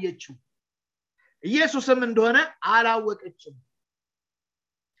አየችው። ኢየሱስም እንደሆነ አላወቀችም።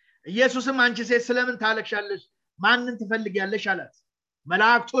 ኢየሱስም አንቺ ሴት ስለምን ታለቅሻለሽ? ማንን ትፈልጊያለሽ አላት።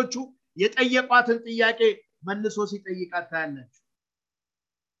 መላእክቶቹ የጠየቋትን ጥያቄ መልሶ ሲጠይቃት ታያለች።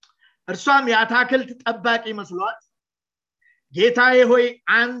 እርሷም የአታክልት ጠባቂ መስሏት ጌታዬ ሆይ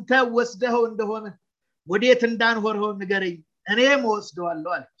አንተ ወስደኸው እንደሆነ ወዴት እንዳንወርኸው ንገረኝ፣ እኔም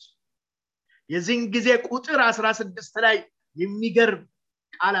ወስደዋለሁ አለች። የዚህን ጊዜ ቁጥር 16 ላይ የሚገርም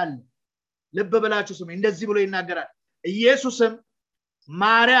ቃል አለ። ልብ ብላችሁ ስሙ። እንደዚህ ብሎ ይናገራል። ኢየሱስም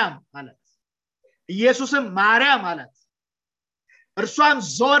ማርያም አላት። ኢየሱስም ማርያም አላት። እርሷም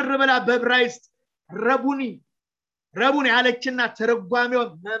ዞር ብላ በዕብራይስጥ ረቡኒ ረቡኒ አለችና ትርጓሜው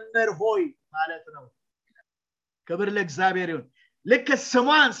መምህር ሆይ ማለት ነው። ክብር ለእግዚአብሔር ይሁን። ልክ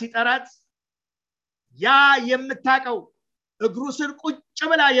ስሟን ሲጠራት ያ የምታቀው እግሩ ስር ቁጭ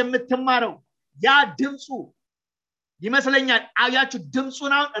ብላ የምትማረው ያ ድምጹ ይመስለኛል። አያችሁ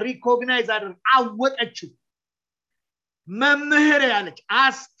ድምጹን አሁን ሪኮግናይዝ አድርግ አወቀችው። መምህር ያለች፣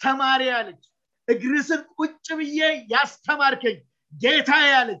 አስተማሪ ያለች፣ እግር ስር ቁጭ ብዬ ያስተማርከኝ ጌታ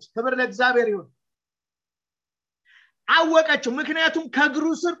ያለች። ክብር ለእግዚአብሔር ይሁን። አወቀችው። ምክንያቱም ከእግሩ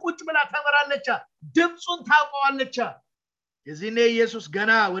ስር ቁጭ ብላ ተመራለች፣ ድምጹን ታውቀዋለች። የዚህኔ ኢየሱስ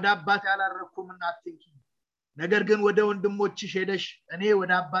ገና ወደ አባቴ አላረኩምና አትንኪ፣ ነገር ግን ወደ ወንድሞችሽ ሄደሽ እኔ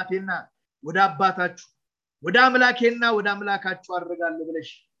ወደ አባቴና ወደ አባታችሁ ወደ አምላኬና ወደ አምላካችሁ አድርጋለሁ ብለሽ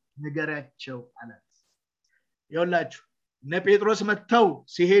ንገሪያቸው አላት። ይኸውላችሁ እነ ጴጥሮስ መጥተው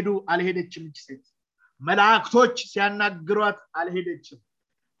ሲሄዱ አልሄደችም እቺ ሴት። መላእክቶች ሲያናግሯት አልሄደችም።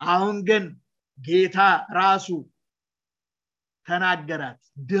 አሁን ግን ጌታ ራሱ ተናገራት።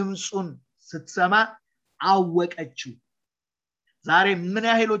 ድምጹን ስትሰማ አወቀችው። ዛሬ ምን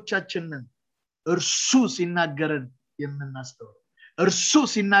ያህሎቻችንን እርሱ ሲናገረን የምናስተውለው፣ እርሱ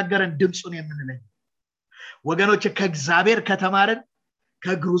ሲናገረን ድምጹን የምንለይ ወገኖች፣ ከእግዚአብሔር ከተማረን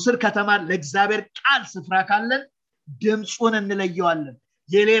ከእግሩ ስር ከተማረን ለእግዚአብሔር ቃል ስፍራ ካለን ድምጹን እንለየዋለን።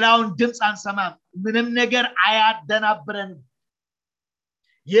 የሌላውን ድምጽ አንሰማም። ምንም ነገር አያደናብረንም።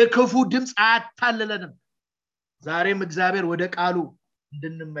 የክፉ ድምጽ አያታልለንም። ዛሬም እግዚአብሔር ወደ ቃሉ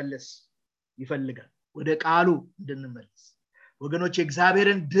እንድንመለስ ይፈልጋል። ወደ ቃሉ እንድንመለስ ወገኖች፣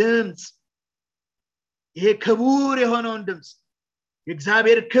 የእግዚአብሔርን ድምጽ ይሄ ክቡር የሆነውን ድምጽ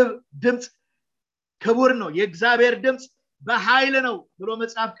የእግዚአብሔር ድምጽ ክቡር ነው። የእግዚአብሔር ድምጽ በኃይል ነው ብሎ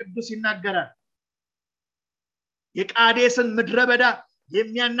መጽሐፍ ቅዱስ ይናገራል። የቃዴስን ምድረ በዳ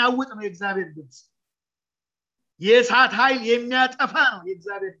የሚያናውጥ ነው የእግዚአብሔር ድምጽ። የእሳት ኃይል የሚያጠፋ ነው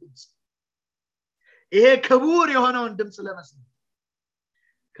የእግዚአብሔር ድምጽ። ይሄ ክቡር የሆነውን ድምጽ ለመስማት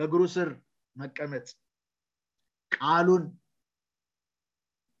ከእግሩ ስር መቀመጥ፣ ቃሉን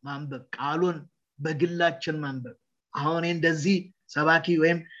ማንበብ፣ ቃሉን በግላችን ማንበብ። አሁን እንደዚህ ሰባኪ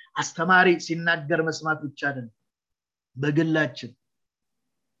ወይም አስተማሪ ሲናገር መስማት ብቻ አይደለም፣ በግላችን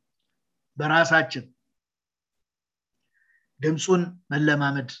በራሳችን ድምጹን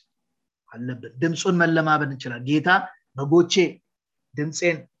መለማመድ አለብን። ድምጹን መለማመድ እንችላለን። ጌታ በጎቼ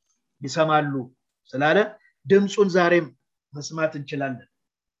ድምጼን ይሰማሉ ስላለ ድምጹን ዛሬም መስማት እንችላለን።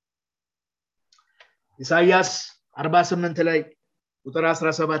 ኢሳይያስ 48 ላይ ቁጥር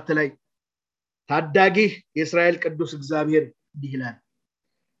 17 ላይ ታዳጊህ የእስራኤል ቅዱስ እግዚአብሔር እንዲህ ይላል፣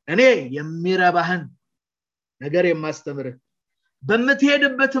 እኔ የሚረባህን ነገር የማስተምርህ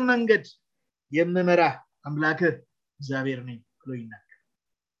በምትሄድበት መንገድ የምመራህ አምላክህ እግዚአብሔር ነኝ ብሎ ይናገራል።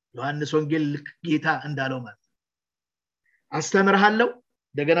 ዮሐንስ ወንጌል ጌታ እንዳለው ማለት አስተምርሃለሁ።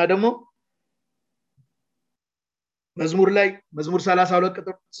 እንደገና ደግሞ መዝሙር 32 ቁጥር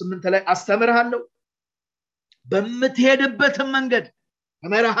 8 ላይ አስተምርሃለሁ፣ በምትሄድበት መንገድ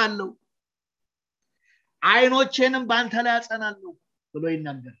እመራሃለሁ፣ አይኖቼንም ባንተ ላይ አጸናለሁ ብሎ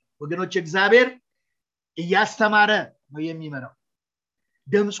ይናገራል። ወገኖች እግዚአብሔር እያስተማረ ነው የሚመራው።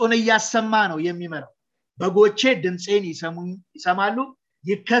 ድምጹን እያሰማ ነው የሚመራው። በጎቼ ድምጼን ይሰማሉ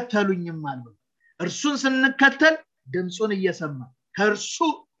ይከተሉኝማል። እርሱን ስንከተል ድምጹን እየሰማ ከእርሱ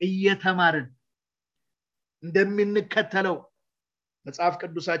እየተማርን እንደምንከተለው መጽሐፍ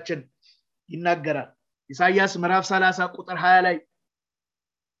ቅዱሳችን ይናገራል። ኢሳይያስ ምዕራፍ 30 ቁጥር 20 ላይ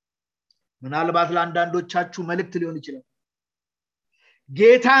ምናልባት ለአንዳንዶቻችሁ መልእክት ሊሆን ይችላል።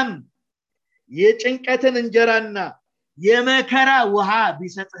 ጌታም የጭንቀትን እንጀራና የመከራ ውሃ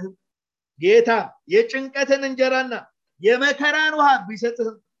ቢሰጥህም፣ ጌታ የጭንቀትን እንጀራና የመከራን ውሃ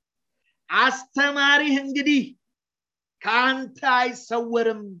ቢሰጥህም አስተማሪህ እንግዲህ ካንተ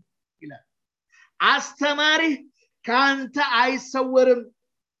አይሰወርም ይላል አስተማሪህ ካንተ አይሰወርም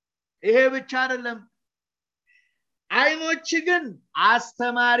ይሄ ብቻ አይደለም አይኖች ግን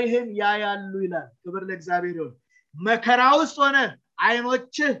አስተማሪህን ያያሉ ይላል ክብር ለእግዚአብሔር ይሁን መከራ ውስጥ ሆነ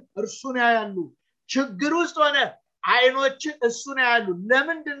አይኖች እርሱን ያያሉ ችግር ውስጥ ሆነ አይኖች እሱን ያያሉ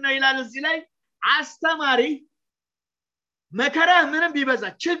ለምንድነው ይላል እዚህ ላይ አስተማሪ መከራ ምንም ቢበዛ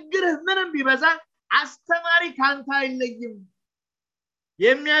ችግር ምንም ቢበዛ አስተማሪ ካንተ አይለይም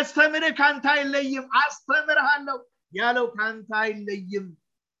የሚያስተምርህ ካንተ አይለይም አስተምርሃለሁ ያለው ካንተ አይለይም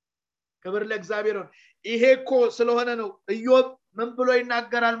ክብር ለእግዚአብሔር ይሁን ይሄኮ ስለሆነ ነው ኢዮብ ምን ብሎ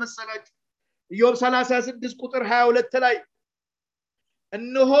ይናገራል መሰላችሁ ኢዮብ 36 ቁጥር 22 ላይ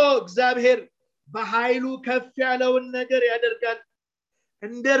እነሆ እግዚአብሔር በኃይሉ ከፍ ያለውን ነገር ያደርጋል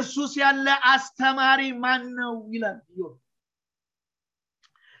እንደርሱስ ያለ አስተማሪ ማን ነው ይላል ኢዮብ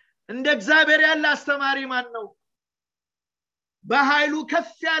እንደ እግዚአብሔር ያለ አስተማሪ ማን ነው በኃይሉ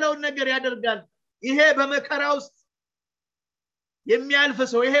ከፍ ያለውን ነገር ያደርጋል ይሄ በመከራ ውስጥ የሚያልፍ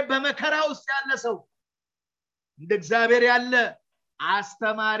ሰው ይሄ በመከራ ውስጥ ያለ ሰው እንደ እግዚአብሔር ያለ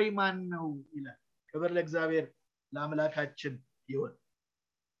አስተማሪ ማን ነው ይላል ክብር ለእግዚአብሔር ለአምላካችን ይሁን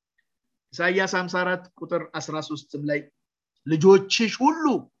ኢሳይያስ 54 ቁጥር 13 ላይ ልጆችሽ ሁሉ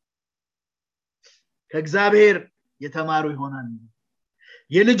ከእግዚአብሔር የተማሩ ይሆናሉ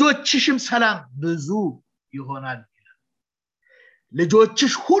የልጆችሽም ሰላም ብዙ ይሆናል ይላል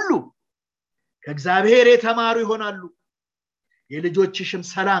ልጆችሽ ሁሉ ከእግዚአብሔር የተማሩ ይሆናሉ የልጆችሽም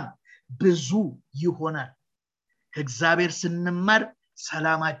ሰላም ብዙ ይሆናል ከእግዚአብሔር ስንማር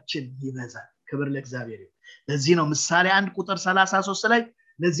ሰላማችን ይበዛል ክብር ለእግዚአብሔር ይሁን ለዚህ ነው ምሳሌ 1 ቁጥር 33 ላይ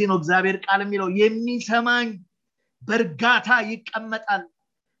ለዚህ ነው እግዚአብሔር ቃል የሚለው የሚሰማኝ በርጋታ ይቀመጣል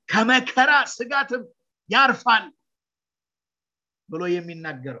ከመከራ ስጋትም ያርፋል ብሎ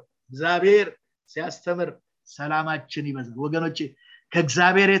የሚናገረው እግዚአብሔር ሲያስተምር ሰላማችን ይበዛል ወገኖቼ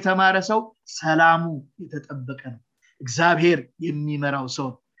ከእግዚአብሔር የተማረ ሰው ሰላሙ የተጠበቀ ነው እግዚአብሔር የሚመራው ሰው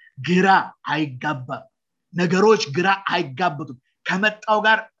ግራ አይጋባም ነገሮች ግራ አይጋቡትም ከመጣው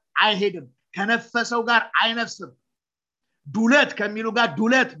ጋር አይሄድም ከነፈሰው ጋር አይነፍስም ዱለት ከሚሉ ጋር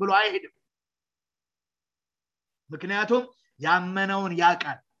ዱለት ብሎ አይሄድም ምክንያቱም ያመነውን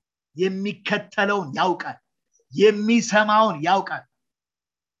ያውቃል የሚከተለውን ያውቃል የሚሰማውን ያውቃል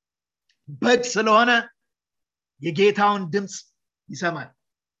በግ ስለሆነ የጌታውን ድምጽ ይሰማል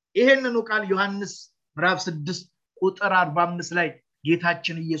ይሄንኑ ቃል ዮሐንስ ምዕራፍ 6 ቁጥር 45 ላይ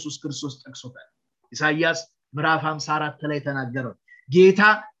ጌታችን ኢየሱስ ክርስቶስ ጠቅሶታል ኢሳይያስ ምዕራፍ 54 ላይ ተናገረው ጌታ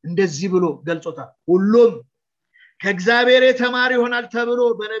እንደዚህ ብሎ ገልጾታል ሁሉም ከእግዚአብሔር የተማረ ይሆናል ተብሎ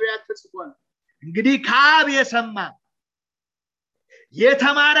በነቢያት ተጽፏል እንግዲህ ከአብ የሰማ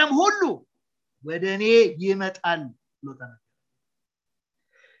የተማረም ሁሉ ወደኔ ይመጣል ብሎ ተናገረ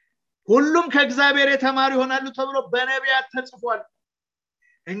ሁሉም ከእግዚአብሔር የተማረ ይሆናሉ ተብሎ በነቢያት ተጽፏል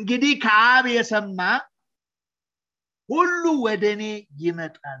እንግዲህ ከአብ የሰማ ሁሉ ወደኔ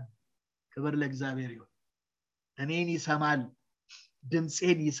ይመጣል ክብር ለእግዚአብሔር ይሁን እኔን ይሰማል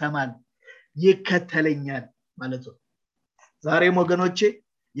ድምጼን ይሰማል ይከተለኛል ማለት ነው ዛሬም ወገኖቼ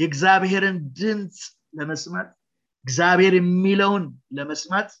የእግዚአብሔርን ድምጽ ለመስማት እግዚአብሔር የሚለውን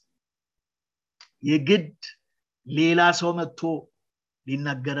ለመስማት የግድ ሌላ ሰው መጥቶ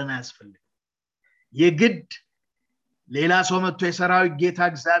ሊናገረን አያስፈልግም የግድ ሌላ ሰው መጥቶ የሰራዊት ጌታ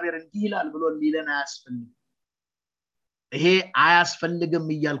እግዚአብሔር እንዲህ ይላል ብሎ ሊለን አያስፈልግም ይሄ አያስፈልግም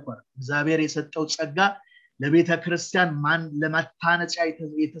እያልኳል እግዚአብሔር የሰጠው ጸጋ ለቤተ ክርስቲያን ማን ለማታነጽ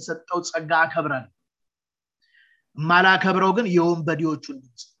የተሰጠው ጸጋ አከብራል ማላከብረው ግን የወንበዴዎቹን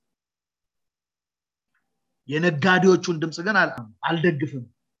ድምጽ የነጋዴዎቹን ድምጽ ግን አልደግፍም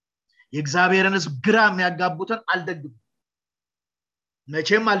የእግዚአብሔርንስ ግራ የሚያጋቡትን አልደግፍም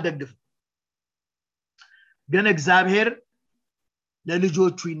መቼም አልደግፍም ግን እግዚአብሔር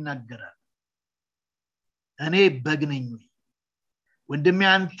ለልጆቹ ይናገራል እኔ በግ ነኝ ወንድሜ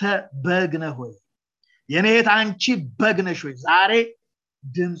አንተ በግ ነህ ሆይ የኔት አንቺ በግ ነሽ ሆይ ዛሬ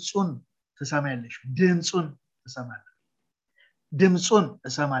ድምጹን ትሰማያለሽ ድምጹን ትሰማለህ ድምጹን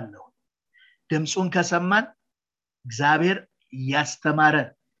እሰማለሁ ድምጹን ከሰማን እግዚአብሔር ያስተማረ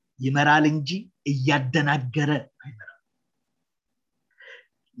ይመራል እንጂ እያደናገረ አይመራም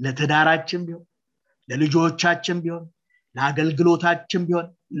ለተዳራችን ቢሆን ለልጆቻችን ቢሆን ለአገልግሎታችን ቢሆን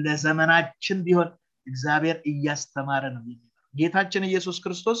ለዘመናችን ቢሆን እግዚአብሔር እያስተማረ ነው ጌታችን ኢየሱስ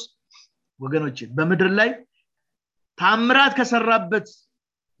ክርስቶስ ወገኖቼ በመድር ላይ ታምራት ከሰራበት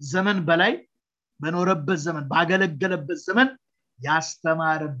ዘመን በላይ በኖረበት ዘመን ባገለገለበት ዘመን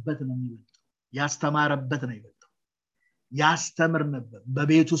ያስተማረበት ነው የሚበልጠው ያስተምር ነበር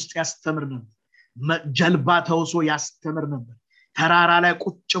በቤት ውስጥ ያስተምር ነበር ጀልባ ተውሶ ያስተምር ነበር ተራራ ላይ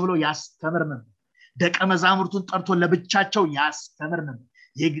ቁጭ ብሎ ያስተምር ነበር ደቀ መዛሙርቱን ጠርቶ ለብቻቸው ያስተምር ነበር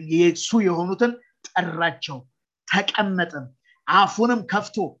የሱ የሆኑትን ጠራቸው ተቀመጠ አፉንም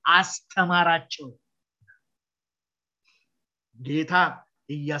ከፍቶ አስተማራቸው ጌታ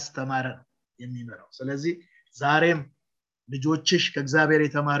እያስተማረ የሚመራው ስለዚህ ዛሬም ልጆችሽ ከእግዚአብሔር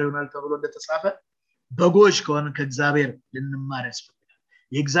የተማሩ ይሆናል ተብሎ እንደተጻፈ በጎች ከሆነ ከእግዚአብሔር ልንማር ያስፈልጋል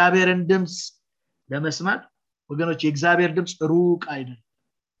የእግዚአብሔርን ድምጽ ለመስማት ወገኖች የእግዚአብሔር ድምጽ ሩቅ አይደለም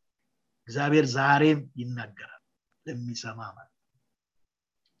እግዚአብሔር ዛሬም ይናገራል ለሚሰማ ማለት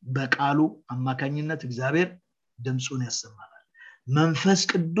በቃሉ አማካኝነት እግዚአብሔር ድምጹን ያሰማናል መንፈስ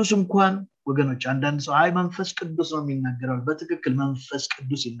ቅዱስ እንኳን ወገኖች አንዳንድ ሰው አይ መንፈስ ቅዱስ ነው የሚናገረው በትክክል መንፈስ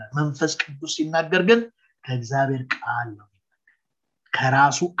ቅዱስ ሲናገር ግን ከእግዚአብሔር ቃል ነው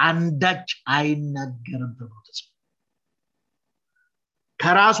ከራሱ አንዳች አይናገርም ተብሎ ተጽፏል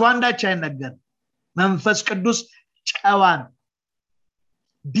ከራሱ አንዳች አይናገርም መንፈስ ቅዱስ ጨዋን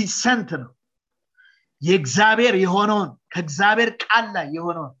ዲሰንት ነው የእግዚአብሔር የሆነውን ከእግዚአብሔር ቃል ላይ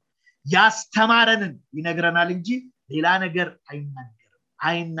የሆነውን ያስተማረንን ይነግረናል እንጂ ሌላ ነገር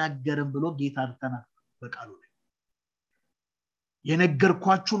አይናገርም ብሎ ጌታ ተናግሯል በቃሉ ላይ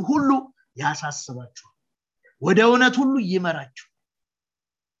የነገርኳችሁን ሁሉ ያሳስባችሁ ወደ እውነት ሁሉ ይመራችሁ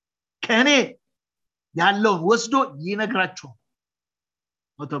ከኔ ያለውን ወስዶ ይነግራችሁ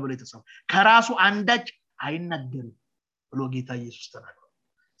ነው ተብሎ የተጻፈው ከራሱ አንዳች አይናገርም ብሎ ጌታ ኢየሱስ ተናግሯል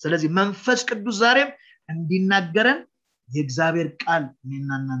ስለዚህ መንፈስ ቅዱስ ዛሬም እንዲናገረን የእግዚአብሔር ቃል እኔና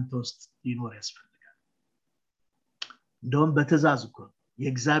እናንተ ውስጥ ሊኖር ያስፈልጋል እንደውም በትእዛዝ እኮ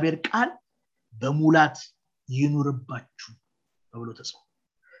የእግዚአብሔር ቃል በሙላት ይኑርባችሁ ተብሎ ተጽፏል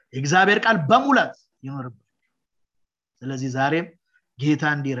የእግዚአብሔር ቃል በሙላት ይኑርባችሁ ስለዚህ ዛሬም ጌታ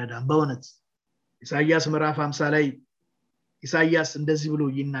እንዲረዳን በእውነት ኢሳይያስ ምዕራፍ 50 ላይ ኢሳይያስ እንደዚህ ብሎ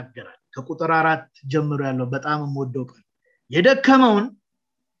ይናገራል ከቁጥር 4 ጀምሮ ያለው በጣም የምወደው ቃል የደከመውን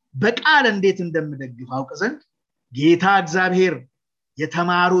በቃል እንዴት እንደምደግፍ አውቅ ዘንድ ጌታ እግዚአብሔር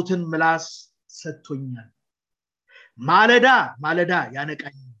የተማሩትን ምላስ ሰጥቶኛል ማለዳ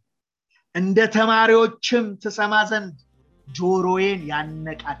ያነቃኛል እንደ ተማሪዎችም ተሰማ ዘንድ ጆሮዬን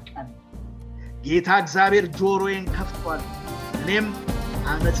ያነቃቃል ጌታ እግዚአብሔር ጆሮዬን ከፍቷል እኔም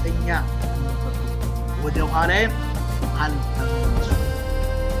አመፀኛ ወደ ኋላዬም አልተመለስኩም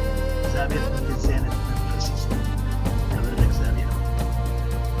እግዚአብሔር እንደዚህ አይነት መንፈስ ይስጠን ክብር ለእግዚአብሔር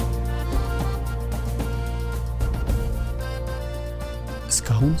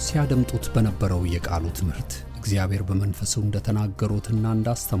እስካሁን ሲያደምጡት በነበረው የቃሉ ትምህርት እግዚአብሔር በመንፈሱ እንደተናገሩትና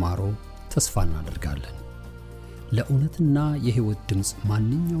እንዳስተማረው ተስፋ እናደርጋለን ለእውነትና የሕይወት ድምጽ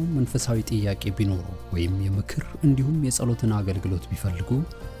ማንኛውም መንፈሳዊ ጥያቄ ቢኖሩ ወይም የምክር እንዲሁም የጸሎትን አገልግሎት ቢፈልጉ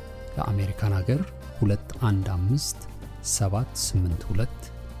ለአሜሪካን ሀገር 215 782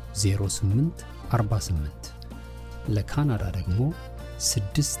 0848 ለካናዳ ደግሞ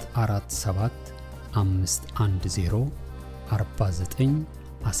 647 510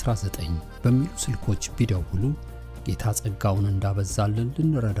 4919 በሚሉ ስልኮች ቢደውሉ ጌታ ጸጋውን እንዳበዛልን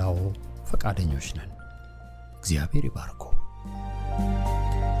ልንረዳው ፈቃደኞች ነን እግዚአብሔር ይባርኮ